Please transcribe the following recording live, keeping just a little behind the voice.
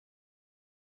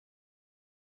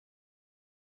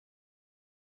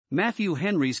Matthew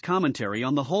Henry's Commentary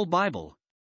on the Whole Bible.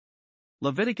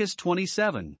 Leviticus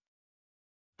 27.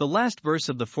 The last verse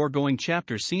of the foregoing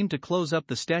chapter seemed to close up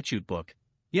the statute book,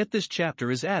 yet this chapter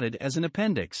is added as an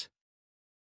appendix.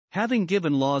 Having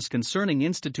given laws concerning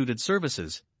instituted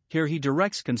services, here he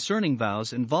directs concerning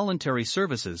vows and voluntary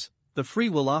services, the free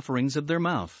will offerings of their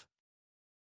mouth.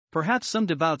 Perhaps some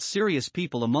devout serious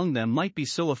people among them might be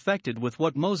so affected with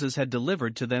what Moses had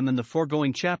delivered to them in the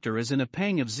foregoing chapter as in a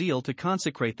pang of zeal to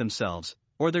consecrate themselves,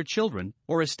 or their children,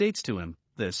 or estates to him,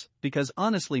 this, because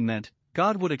honestly meant,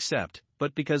 God would accept,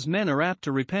 but because men are apt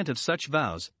to repent of such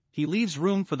vows, he leaves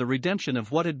room for the redemption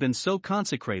of what had been so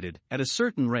consecrated, at a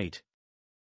certain rate.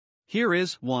 Here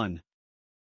is 1.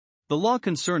 The law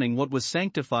concerning what was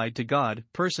sanctified to God,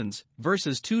 persons,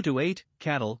 verses 2-8,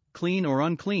 cattle, clean or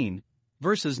unclean,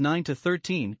 verses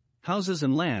 9-13, houses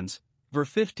and lands, verse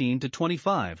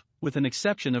 15-25, with an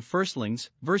exception of firstlings,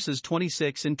 verses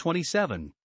 26 and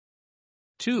 27.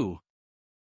 2.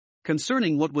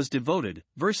 Concerning what was devoted,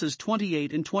 verses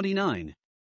 28 and 29.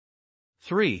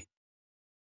 3.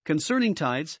 Concerning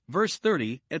tithes, verse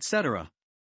 30, etc.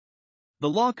 The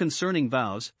law concerning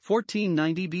vows,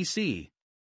 1490 BC.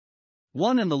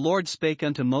 1. And the Lord spake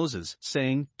unto Moses,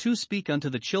 saying, 2. Speak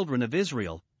unto the children of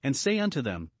Israel, and say unto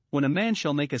them, when a man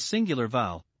shall make a singular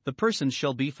vow, the person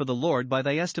shall be for the Lord by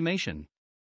thy estimation.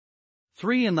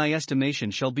 3. And thy estimation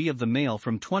shall be of the male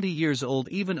from 20 years old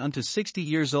even unto 60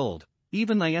 years old,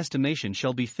 even thy estimation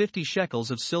shall be 50 shekels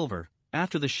of silver,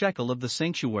 after the shekel of the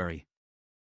sanctuary.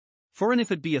 4. And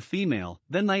if it be a female,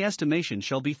 then thy estimation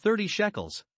shall be 30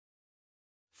 shekels.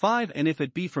 5. And if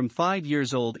it be from 5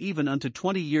 years old even unto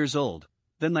 20 years old,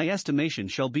 then thy estimation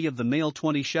shall be of the male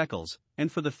 20 shekels,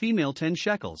 and for the female 10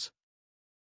 shekels.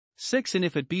 6. And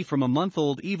if it be from a month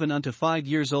old even unto 5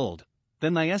 years old,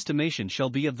 then thy estimation shall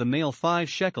be of the male 5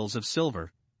 shekels of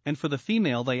silver, and for the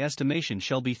female thy estimation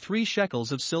shall be 3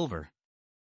 shekels of silver.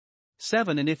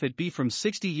 7. And if it be from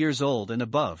 60 years old and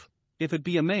above, if it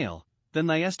be a male, then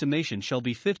thy estimation shall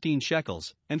be 15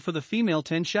 shekels, and for the female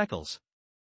 10 shekels.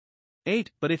 8.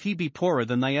 But if he be poorer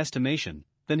than thy estimation,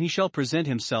 then he shall present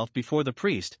himself before the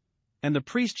priest, and the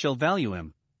priest shall value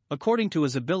him, according to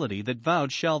his ability that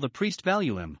vowed shall the priest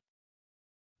value him.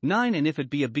 9. And if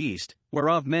it be a beast,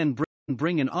 whereof men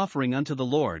bring an offering unto the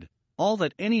Lord, all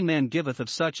that any man giveth of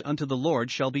such unto the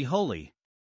Lord shall be holy.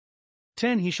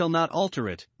 10. He shall not alter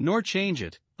it, nor change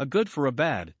it, a good for a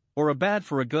bad, or a bad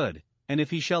for a good, and if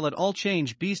he shall at all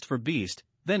change beast for beast,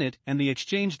 then it and the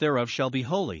exchange thereof shall be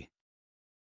holy.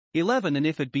 11. And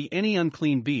if it be any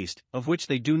unclean beast, of which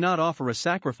they do not offer a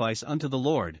sacrifice unto the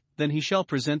Lord, then he shall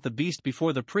present the beast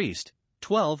before the priest.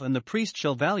 12. And the priest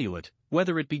shall value it,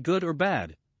 whether it be good or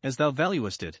bad, as thou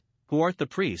valuest it, who art the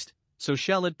priest, so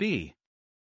shall it be.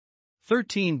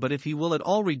 13. But if he will at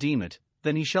all redeem it,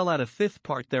 then he shall add a 5th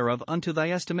part thereof unto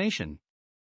thy estimation.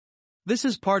 This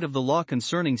is part of the law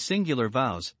concerning singular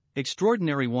vows,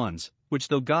 extraordinary ones, which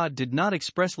though God did not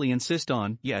expressly insist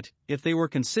on, yet, if they were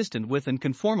consistent with and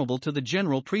conformable to the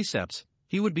general precepts,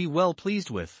 he would be well pleased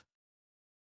with.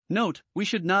 Note, we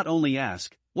should not only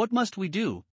ask, what must we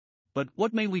do? But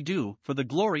what may we do, for the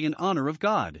glory and honor of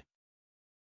God?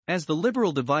 As the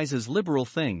liberal devises liberal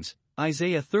things,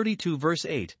 Isaiah 32 verse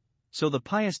 8, so the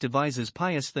pious devises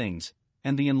pious things,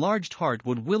 and the enlarged heart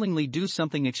would willingly do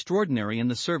something extraordinary in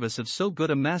the service of so good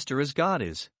a master as God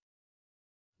is.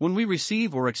 When we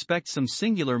receive or expect some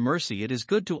singular mercy, it is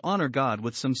good to honor God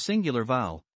with some singular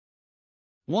vow.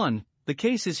 1. The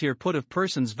case is here put of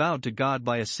persons vowed to God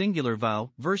by a singular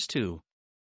vow, verse 2.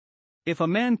 If a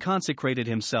man consecrated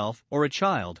himself, or a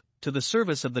child, to the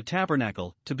service of the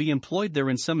tabernacle, to be employed there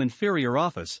in some inferior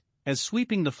office, as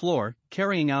sweeping the floor,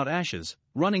 carrying out ashes,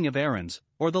 running of errands,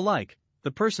 or the like, the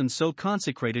person so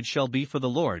consecrated shall be for the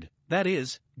Lord, that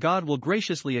is, God will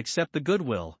graciously accept the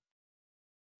goodwill.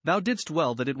 Thou didst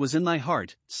well that it was in thy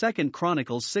heart, 2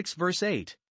 Chronicles 6 verse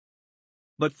 8.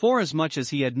 But forasmuch as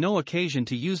he had no occasion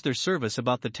to use their service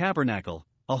about the tabernacle,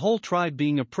 a whole tribe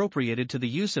being appropriated to the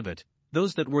use of it,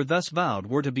 those that were thus vowed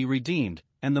were to be redeemed,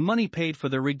 and the money paid for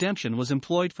their redemption was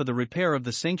employed for the repair of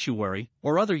the sanctuary,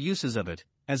 or other uses of it,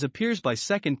 as appears by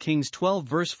 2 Kings 12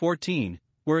 verse 14,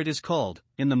 where it is called,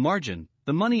 in the margin,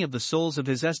 the money of the souls of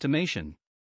his estimation.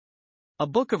 A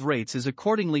book of rates is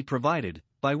accordingly provided,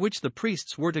 by which the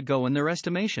priests were to go in their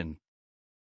estimation.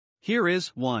 Here is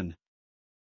 1.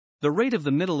 The rate of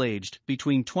the middle-aged,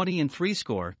 between 20 and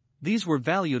 60, these were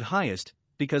valued highest,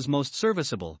 because most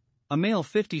serviceable, a male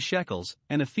 50 shekels,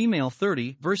 and a female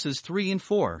 30, verses 3 and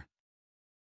 4.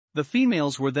 The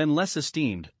females were then less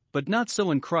esteemed, but not so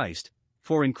in Christ,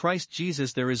 for in Christ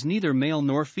Jesus there is neither male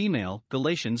nor female,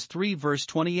 Galatians 3 verse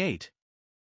 28.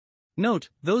 Note,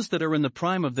 those that are in the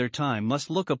prime of their time must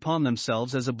look upon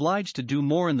themselves as obliged to do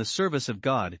more in the service of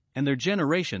God and their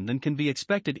generation than can be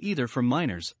expected either from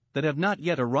minors, that have not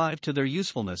yet arrived to their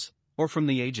usefulness, or from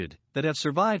the aged, that have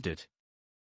survived it.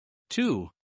 2.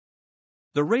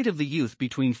 The rate of the youth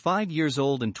between 5 years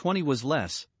old and 20 was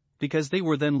less, because they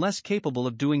were then less capable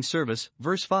of doing service,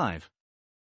 verse 5.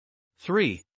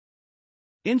 3.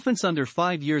 Infants under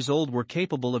 5 years old were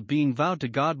capable of being vowed to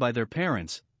God by their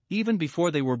parents, even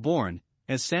before they were born,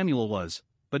 as Samuel was,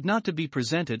 but not to be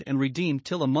presented and redeemed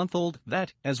till a month old,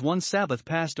 that, as one Sabbath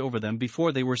passed over them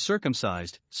before they were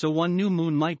circumcised, so one new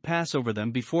moon might pass over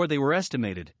them before they were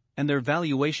estimated, and their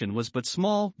valuation was but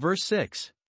small, verse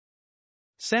 6.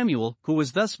 Samuel, who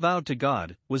was thus vowed to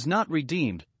God, was not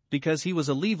redeemed, because he was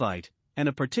a Levite, and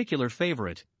a particular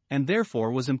favorite, and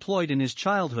therefore was employed in his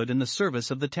childhood in the service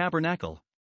of the tabernacle.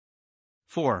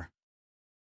 4.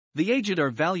 The aged are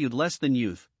valued less than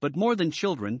youth, but more than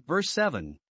children, verse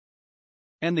 7.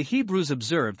 And the Hebrews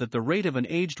observe that the rate of an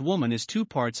aged woman is 2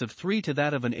 parts of 3 to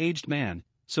that of an aged man,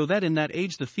 so that in that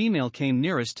age the female came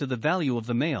nearest to the value of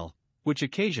the male, which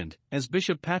occasioned, as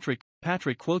Bishop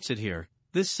Patrick quotes it here,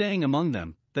 this saying among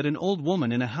them, that an old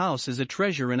woman in a house is a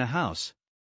treasure in a house.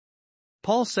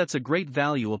 Paul sets a great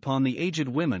value upon the aged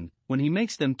women, when he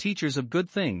makes them teachers of good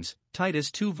things,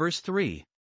 Titus 2 verse 3.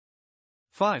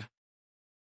 5.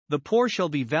 The poor shall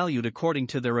be valued according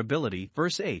to their ability,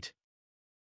 verse 8.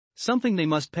 Something they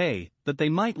must pay, that they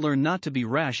might learn not to be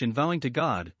rash in vowing to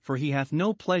God, for he hath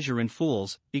no pleasure in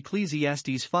fools,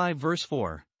 Ecclesiastes 5 verse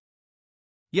 4.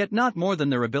 Yet not more than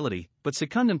their ability, but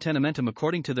secundum tenementum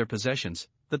according to their possessions,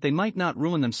 that they might not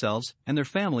ruin themselves and their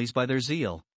families by their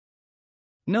zeal.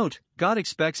 Note, God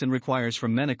expects and requires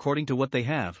from men according to what they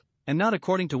have, and not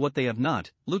according to what they have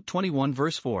not, Luke 21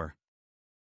 verse 4.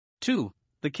 2.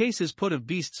 The case is put of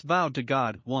beasts vowed to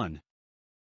God, 1.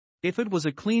 If it was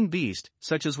a clean beast,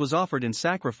 such as was offered in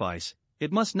sacrifice,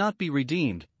 it must not be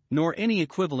redeemed, nor any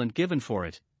equivalent given for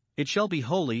it, it shall be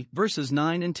holy, verses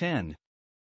 9 and 10.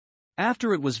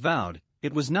 After it was vowed,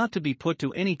 it was not to be put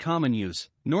to any common use,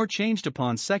 nor changed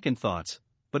upon second thoughts,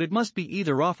 but it must be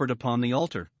either offered upon the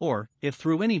altar, or, if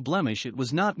through any blemish it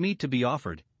was not meet to be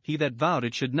offered, he that vowed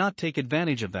it should not take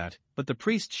advantage of that, but the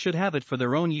priests should have it for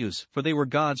their own use, for they were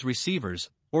God's receivers,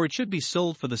 or it should be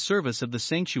sold for the service of the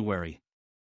sanctuary.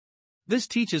 This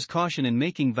teaches caution in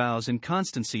making vows and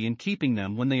constancy in keeping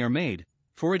them when they are made,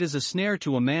 for it is a snare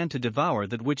to a man to devour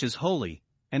that which is holy,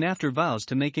 and after vows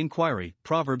to make inquiry,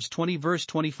 Proverbs 20 verse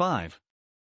 25.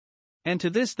 And to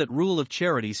this that rule of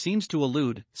charity seems to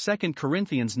allude, 2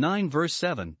 Corinthians 9 verse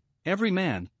 7, every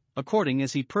man, according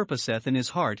as he purposeth in his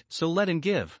heart, so let him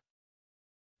give.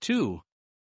 2.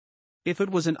 If it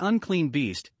was an unclean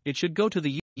beast, it should go to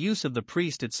the use of the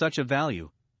priest at such a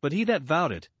value, but he that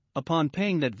vowed it, upon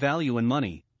paying that value in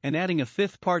money, and adding a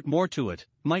 5th part more to it,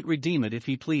 might redeem it if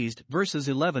he pleased, verses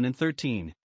 11 and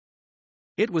 13.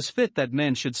 It was fit that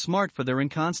men should smart for their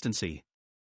inconstancy.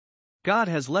 God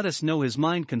has let us know his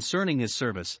mind concerning his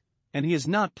service, and he is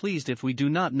not pleased if we do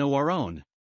not know our own.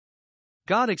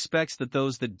 God expects that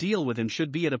those that deal with him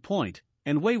should be at a point,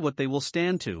 and weigh what they will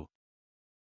stand to.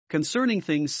 Concerning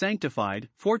things sanctified,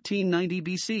 1490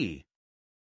 BC.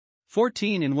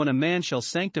 14 And when a man shall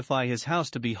sanctify his house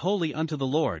to be holy unto the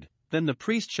Lord, then the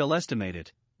priest shall estimate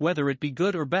it, whether it be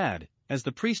good or bad, as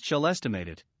the priest shall estimate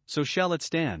it, so shall it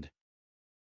stand.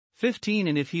 15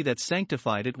 And if he that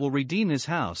sanctified it will redeem his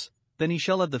house, then he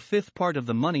shall have the 5th part of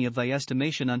the money of thy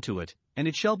estimation unto it, and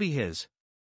it shall be his.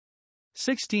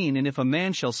 16 And if a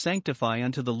man shall sanctify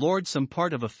unto the Lord some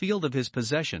part of a field of his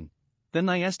possession, then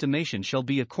thy estimation shall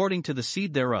be according to the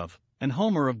seed thereof, an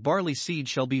homer of barley seed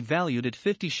shall be valued at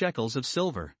 50 shekels of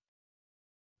silver.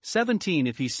 17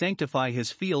 If he sanctify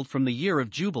his field from the year of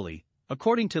Jubilee,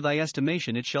 according to thy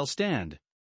estimation it shall stand.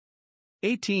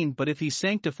 18 But if he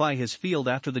sanctify his field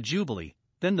after the Jubilee,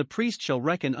 then the priest shall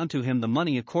reckon unto him the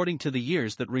money according to the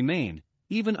years that remain,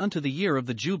 even unto the year of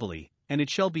the Jubilee, and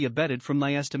it shall be abated from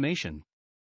thy estimation.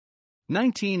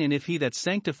 19 And if he that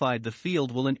sanctified the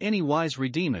field will in any wise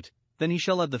redeem it, then he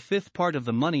shall have the 5th part of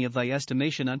the money of thy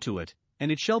estimation unto it,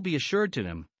 and it shall be assured to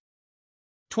him.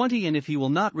 20 And if he will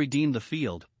not redeem the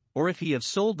field, or if he have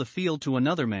sold the field to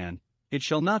another man, it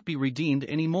shall not be redeemed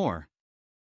any more.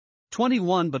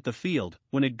 21 But the field,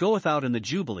 when it goeth out in the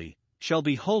Jubilee, shall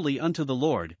be holy unto the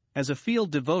Lord, as a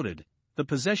field devoted, the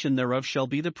possession thereof shall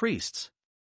be the priest's.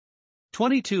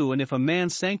 22 And if a man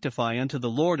sanctify unto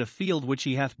the Lord a field which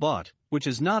he hath bought, which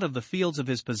is not of the fields of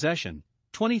his possession,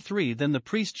 23 Then the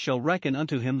priest shall reckon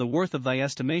unto him the worth of thy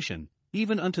estimation,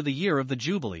 even unto the year of the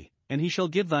Jubilee, and he shall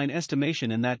give thine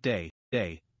estimation in that day,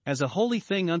 as a holy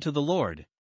thing unto the Lord.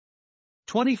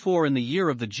 24 In the year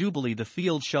of the Jubilee the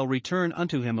field shall return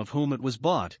unto him of whom it was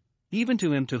bought, even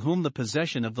to him to whom the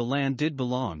possession of the land did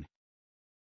belong.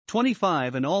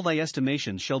 25 And all thy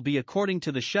estimations shall be according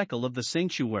to the shekel of the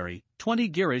sanctuary, 20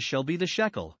 gerahs shall be the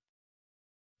shekel.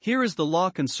 Here is the law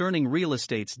concerning real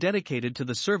estates dedicated to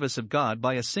the service of God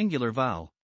by a singular vow.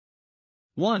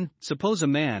 1. Suppose a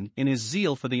man, in his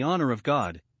zeal for the honor of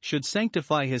God, should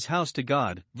sanctify his house to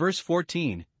God. Verse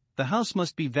 14, the house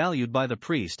must be valued by the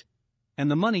priest, and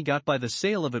the money got by the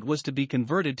sale of it was to be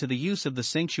converted to the use of the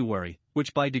sanctuary,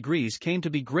 which by degrees came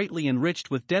to be greatly enriched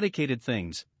with dedicated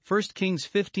things. 1 Kings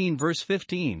 15 verse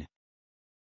 15.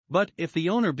 But, if the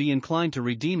owner be inclined to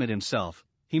redeem it himself,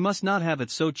 he must not have it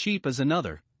so cheap as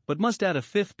another, but must add a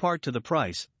fifth part to the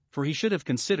price, for he should have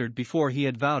considered before he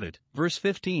had vowed it. Verse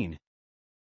 15.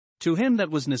 To him that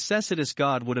was necessitous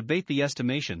God would abate the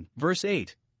estimation. Verse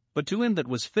 8. But to him that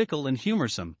was fickle and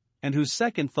humorsome, and whose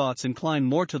second thoughts incline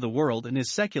more to the world and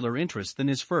his secular interest than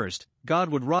his first, God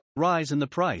would rise in the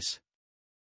price.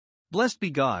 Blessed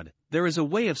be God, there is a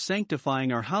way of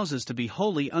sanctifying our houses to be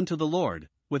holy unto the Lord,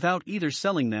 without either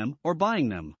selling them or buying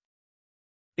them.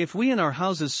 If we in our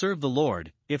houses serve the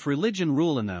Lord, if religion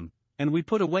rule in them, and we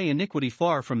put away iniquity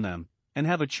far from them, and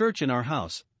have a church in our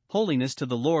house, holiness to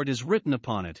the Lord is written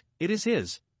upon it, it is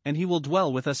His, and He will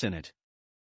dwell with us in it.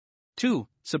 2.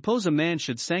 Suppose a man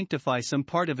should sanctify some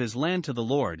part of his land to the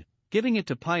Lord, giving it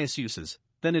to pious uses,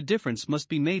 then a difference must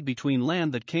be made between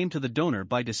land that came to the donor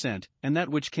by descent and that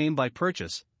which came by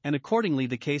purchase, and accordingly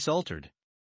the case altered.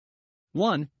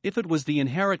 1. If it was the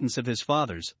inheritance of his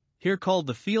fathers, here called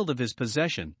the field of his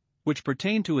possession, which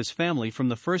pertained to his family from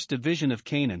the first division of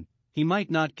Canaan, he might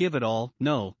not give it all,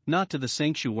 no, not to the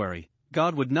sanctuary.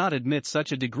 God would not admit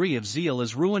such a degree of zeal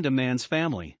as ruined a man's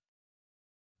family.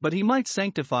 But he might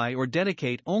sanctify or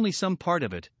dedicate only some part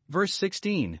of it. Verse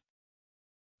 16.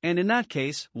 And in that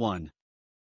case, 1.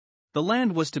 The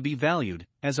land was to be valued,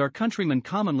 as our countrymen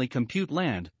commonly compute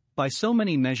land, by so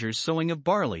many measures sowing of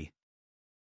barley.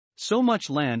 So much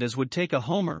land as would take a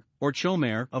homer, or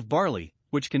chomer, of barley,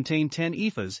 which contained 10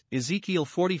 ephahs, Ezekiel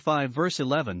 45 verse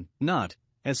 11, not,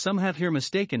 as some have here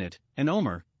mistaken it, an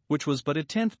omer, which was but a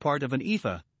 10th part of an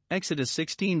ephah, Exodus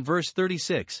 16 verse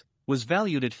 36, was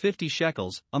valued at 50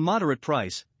 shekels, a moderate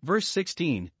price. Verse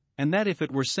 16, and that if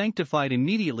it were sanctified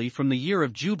immediately from the year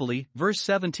of Jubilee. Verse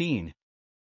 17.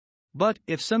 But,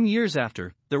 if some years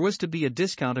after, there was to be a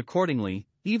discount accordingly,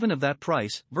 even of that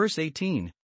price. Verse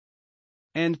 18.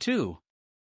 And 2.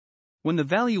 When the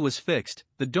value was fixed,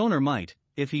 the donor might,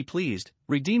 if he pleased,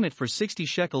 redeem it for 60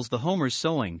 shekels the homer's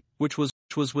sowing, which was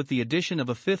with the addition of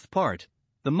a fifth part.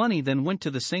 The money then went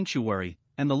to the sanctuary,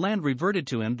 and the land reverted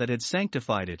to him that had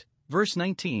sanctified it. Verse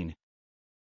 19.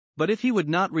 But if he would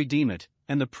not redeem it,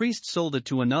 and the priest sold it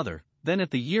to another, then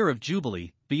at the year of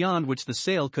Jubilee, beyond which the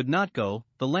sale could not go,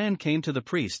 the land came to the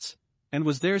priests, and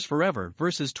was theirs forever.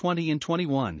 Verses 20 and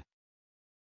 21.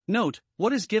 Note,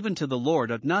 what is given to the Lord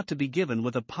ought not to be given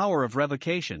with a power of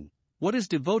revocation. What is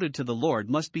devoted to the Lord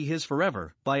must be his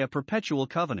forever, by a perpetual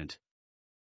covenant.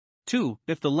 2.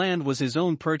 If the land was his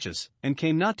own purchase, and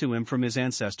came not to him from his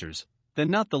ancestors, then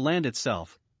not the land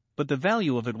itself, but the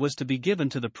value of it was to be given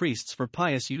to the priests for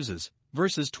pious uses.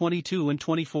 Verses 22 and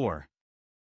 24.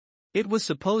 It was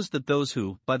supposed that those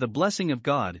who, by the blessing of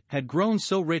God, had grown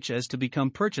so rich as to become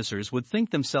purchasers would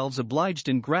think themselves obliged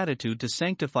in gratitude to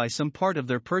sanctify some part of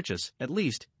their purchase, at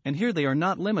least, and here they are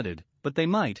not limited, but they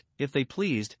might, if they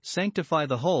pleased, sanctify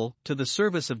the whole, to the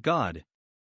service of God.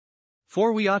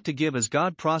 For we ought to give as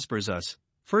God prospers us.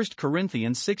 1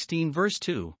 Corinthians 16 verse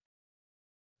 2.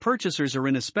 Purchasers are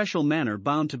in a special manner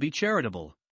bound to be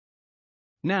charitable.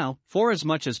 Now,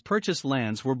 forasmuch as purchased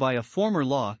lands were by a former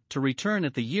law to return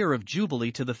at the year of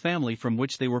Jubilee to the family from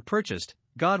which they were purchased,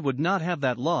 God would not have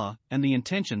that law and the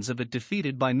intentions of it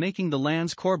defeated by making the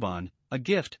lands korban, a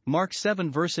gift. Mark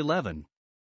 7 verse 11.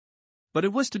 But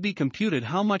it was to be computed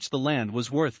how much the land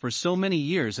was worth for so many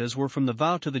years as were from the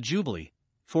vow to the Jubilee,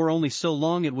 for only so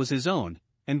long it was his own,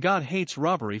 and God hates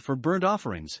robbery for burnt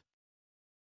offerings.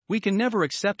 We can never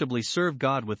acceptably serve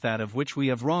God with that of which we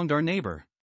have wronged our neighbor.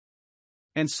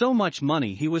 And so much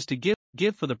money he was to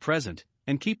give for the present,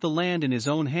 and keep the land in his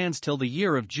own hands till the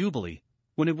year of Jubilee,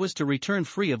 when it was to return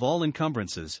free of all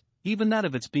encumbrances, even that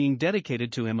of its being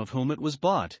dedicated to him of whom it was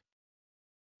bought.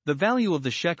 The value of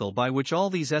the shekel by which all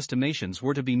these estimations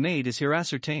were to be made is here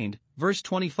ascertained. Verse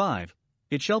 25,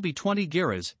 it shall be 20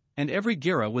 gerahs, and every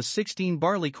gerah was 16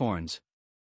 barley corns.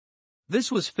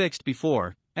 This was fixed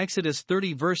before, Exodus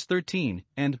 30 verse 13,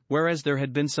 and, whereas there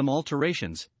had been some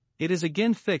alterations, it is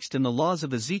again fixed in the laws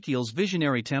of Ezekiel's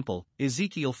visionary temple,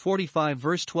 Ezekiel 45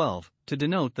 verse 12, to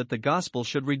denote that the gospel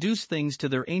should reduce things to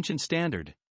their ancient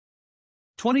standard.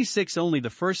 26 Only the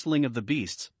firstling of the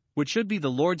beasts, which should be the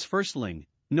Lord's firstling,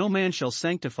 no man shall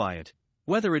sanctify it,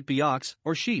 whether it be ox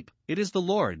or sheep, it is the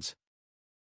Lord's.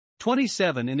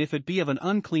 27 And if it be of an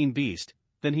unclean beast,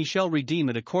 then he shall redeem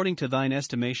it according to thine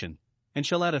estimation, and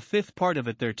shall add a fifth part of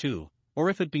it thereto, or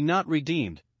if it be not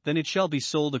redeemed, then it shall be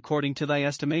sold according to thy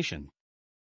estimation.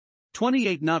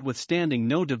 28 Notwithstanding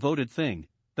no devoted thing,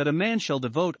 that a man shall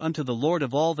devote unto the Lord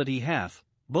of all that he hath,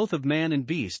 both of man and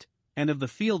beast, and of the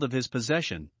field of his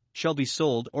possession, shall be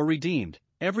sold or redeemed,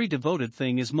 every devoted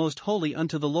thing is most holy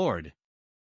unto the Lord.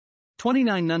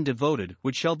 29 None devoted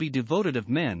which shall be devoted of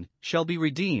men, shall be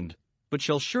redeemed, but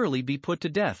shall surely be put to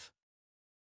death.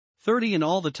 30 And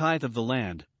all the tithe of the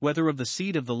land, whether of the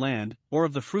seed of the land, or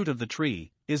of the fruit of the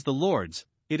tree, is the Lord's,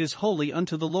 it is holy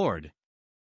unto the Lord.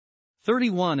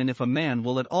 31 And if a man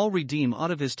will at all redeem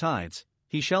aught of his tithes,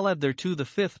 he shall add thereto the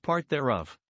fifth part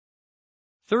thereof.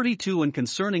 32 And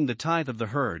concerning the tithe of the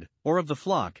herd, or of the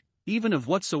flock, even of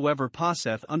whatsoever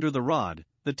passeth under the rod,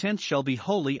 the tenth shall be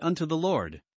holy unto the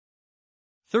Lord.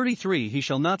 33 He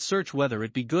shall not search whether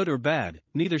it be good or bad,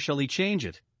 neither shall he change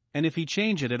it, and if he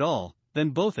change it at all, then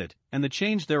both it, and the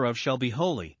change thereof shall be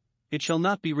holy, it shall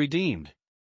not be redeemed.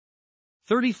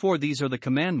 34 These are the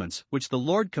commandments which the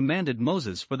Lord commanded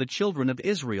Moses for the children of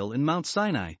Israel in Mount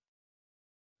Sinai.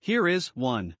 Here is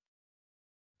 1.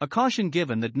 A caution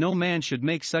given that no man should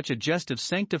make such a jest of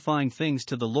sanctifying things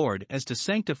to the Lord as to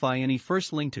sanctify any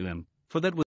firstling to him, for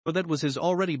that was his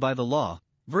already by the law.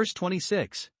 Verse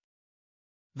 26.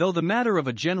 Though the matter of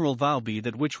a general vow be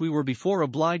that which we were before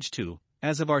obliged to,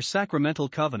 as of our sacramental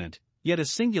covenant, yet a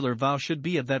singular vow should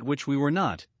be of that which we were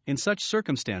not, in such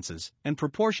circumstances, and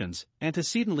proportions,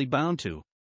 antecedently bound to.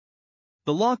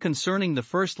 The law concerning the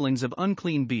firstlings of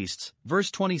unclean beasts,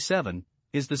 verse 27,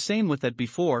 is the same with that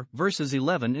before, verses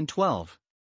 11 and 12.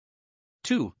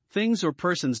 2. Things or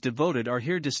persons devoted are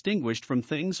here distinguished from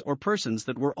things or persons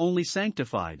that were only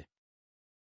sanctified.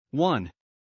 1.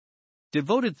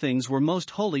 Devoted things were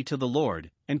most holy to the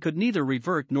Lord, and could neither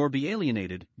revert nor be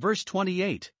alienated, verse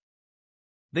 28.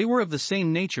 They were of the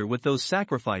same nature with those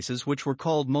sacrifices which were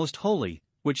called most holy,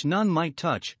 which none might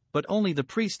touch, but only the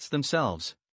priests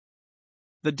themselves.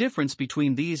 The difference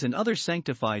between these and other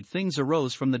sanctified things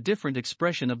arose from the different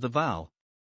expression of the vow.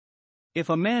 If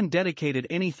a man dedicated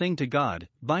anything to God,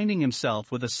 binding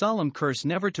himself with a solemn curse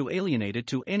never to alienate it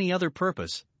to any other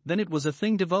purpose, then it was a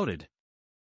thing devoted.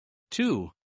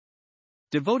 2.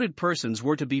 Devoted persons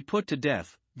were to be put to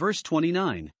death, verse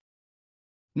 29.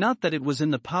 Not that it was in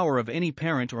the power of any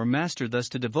parent or master thus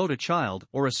to devote a child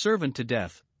or a servant to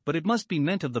death, but it must be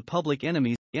meant of the public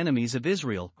enemies of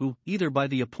Israel, who, either by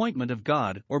the appointment of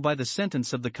God or by the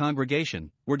sentence of the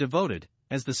congregation, were devoted,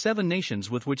 as the 7 nations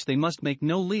with which they must make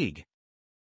no league.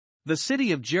 The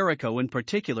city of Jericho in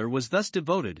particular was thus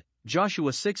devoted,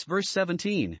 Joshua 6 verse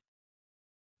 17.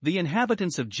 The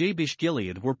inhabitants of Jabesh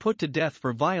Gilead were put to death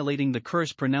for violating the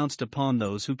curse pronounced upon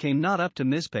those who came not up to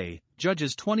Mizpeh,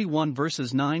 Judges 21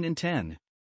 verses 9 and 10.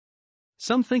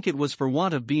 Some think it was for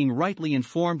want of being rightly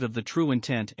informed of the true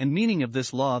intent and meaning of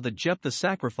this law that Jephthah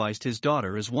sacrificed his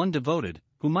daughter as one devoted,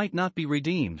 who might not be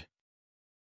redeemed.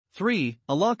 3.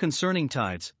 A law concerning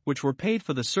tithes, which were paid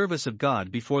for the service of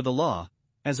God before the law,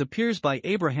 as appears by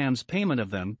Abraham's payment of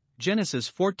them, Genesis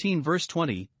 14 verse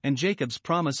 20, and Jacob's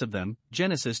promise of them,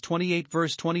 Genesis 28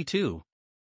 verse 22.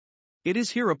 It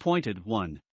is here appointed,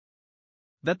 1.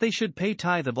 That they should pay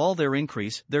tithe of all their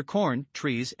increase, their corn,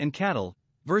 trees, and cattle,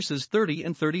 verses 30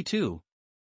 and 32.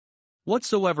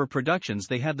 Whatsoever productions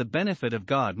they had the benefit of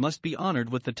God must be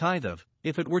honored with the tithe of,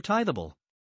 if it were tithable.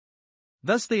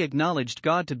 Thus they acknowledged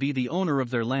God to be the owner of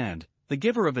their land, the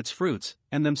giver of its fruits,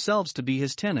 and themselves to be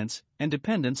his tenants, and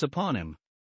dependents upon him.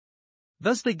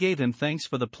 Thus they gave him thanks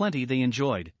for the plenty they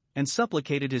enjoyed, and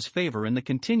supplicated his favor in the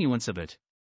continuance of it.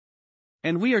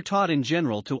 And we are taught in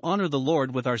general to honor the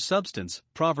Lord with our substance,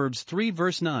 Proverbs 3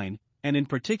 verse 9, and in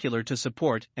particular to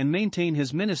support and maintain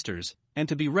his ministers, and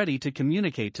to be ready to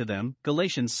communicate to them,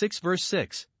 Galatians 6 verse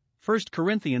 6, 1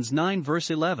 Corinthians 9 verse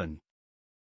 11.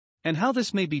 And how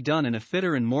this may be done in a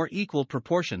fitter and more equal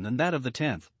proportion than that of the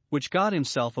tenth, which God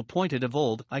himself appointed of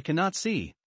old, I cannot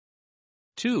see.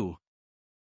 2.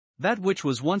 That which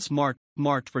was once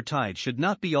marked for tithe should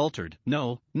not be altered,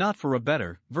 no, not for a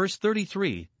better, verse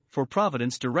 33, for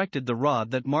providence directed the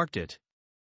rod that marked it.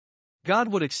 God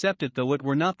would accept it though it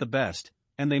were not the best,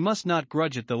 and they must not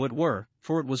grudge it though it were,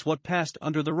 for it was what passed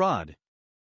under the rod.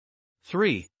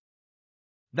 3.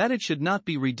 That it should not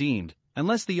be redeemed,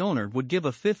 unless the owner would give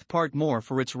a fifth part more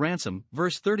for its ransom,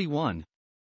 verse 31.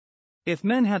 If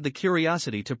men had the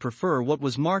curiosity to prefer what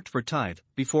was marked for tithe,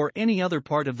 before any other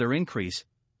part of their increase,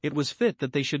 it was fit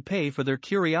that they should pay for their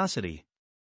curiosity.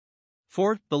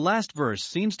 For, the last verse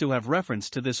seems to have reference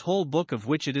to this whole book of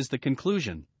which it is the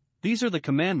conclusion. These are the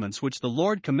commandments which the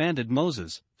Lord commanded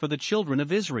Moses, for the children of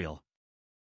Israel.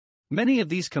 Many of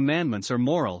these commandments are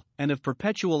moral, and of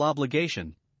perpetual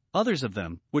obligation. Others of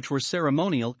them, which were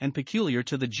ceremonial and peculiar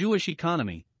to the Jewish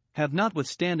economy, have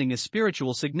notwithstanding a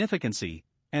spiritual significancy,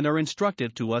 and are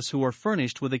instructive to us who are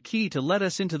furnished with a key to let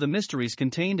us into the mysteries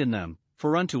contained in them,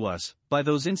 for unto us, by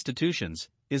those institutions,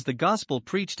 is the gospel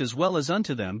preached as well as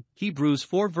unto them. Hebrews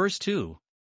 4 verse 2.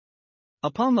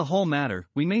 Upon the whole matter,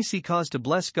 we may see cause to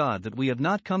bless God that we have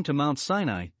not come to Mount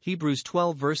Sinai. Hebrews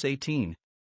 12 verse 18.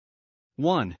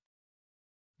 1.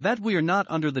 That we are not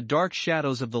under the dark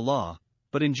shadows of the law,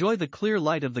 but enjoy the clear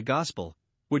light of the gospel,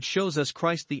 which shows us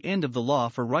Christ the end of the law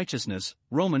for righteousness.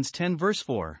 Romans 10 verse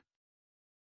 4.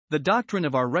 The doctrine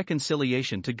of our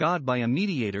reconciliation to God by a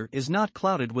mediator is not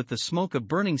clouded with the smoke of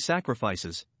burning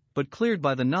sacrifices, but cleared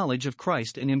by the knowledge of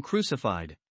Christ and Him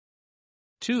crucified.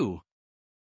 2.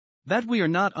 That we are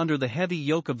not under the heavy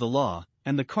yoke of the law,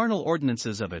 and the carnal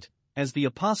ordinances of it, as the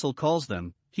Apostle calls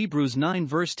them, Hebrews 9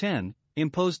 verse 10,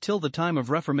 imposed till the time of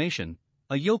Reformation,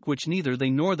 a yoke which neither they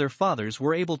nor their fathers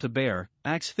were able to bear,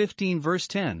 Acts 15 verse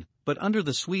 10, but under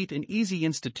the sweet and easy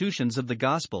institutions of the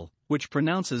gospel, which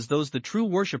pronounces those the true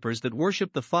worshippers that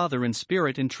worship the Father in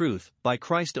spirit and truth, by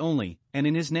Christ only, and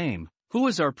in His name, who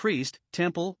is our priest,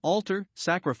 temple, altar,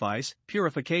 sacrifice,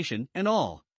 purification, and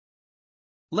all.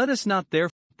 Let us not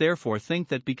therefore think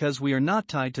that because we are not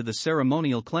tied to the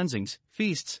ceremonial cleansings,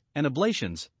 feasts, and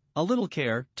oblations, a little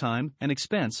care, time, and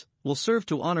expense will serve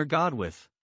to honor God with.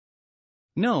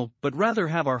 No, but rather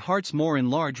have our hearts more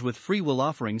enlarged with free will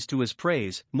offerings to His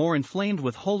praise, more inflamed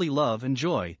with holy love and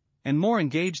joy, and more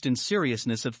engaged in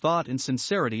seriousness of thought and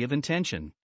sincerity of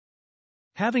intention.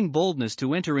 Having boldness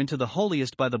to enter into the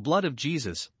holiest by the blood of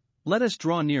Jesus, let us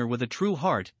draw near with a true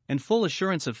heart and full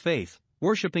assurance of faith,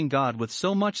 worshipping God with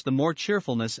so much the more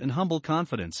cheerfulness and humble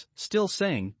confidence, still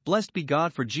saying, Blessed be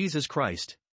God for Jesus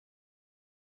Christ.